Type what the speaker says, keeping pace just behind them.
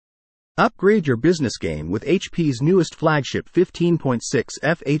Upgrade your business game with HP's newest flagship 15.6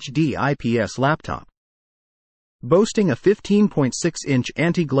 FHD IPS laptop. Boasting a 15.6-inch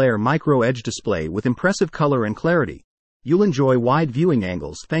anti-glare micro-edge display with impressive color and clarity, you'll enjoy wide viewing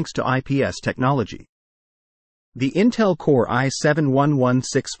angles thanks to IPS technology. The Intel Core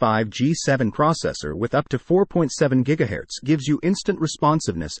i7-1165G7 processor with up to 4.7 GHz gives you instant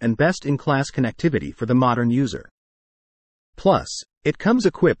responsiveness and best-in-class connectivity for the modern user. Plus, it comes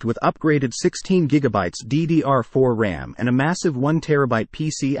equipped with upgraded 16GB DDR4 RAM and a massive 1TB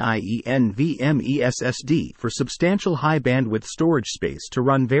PCIe NVMe SSD for substantial high-bandwidth storage space to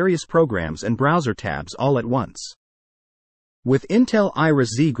run various programs and browser tabs all at once. With Intel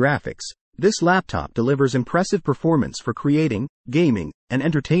Iris Xe graphics, this laptop delivers impressive performance for creating, gaming, and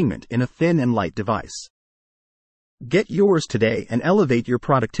entertainment in a thin and light device. Get yours today and elevate your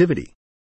productivity.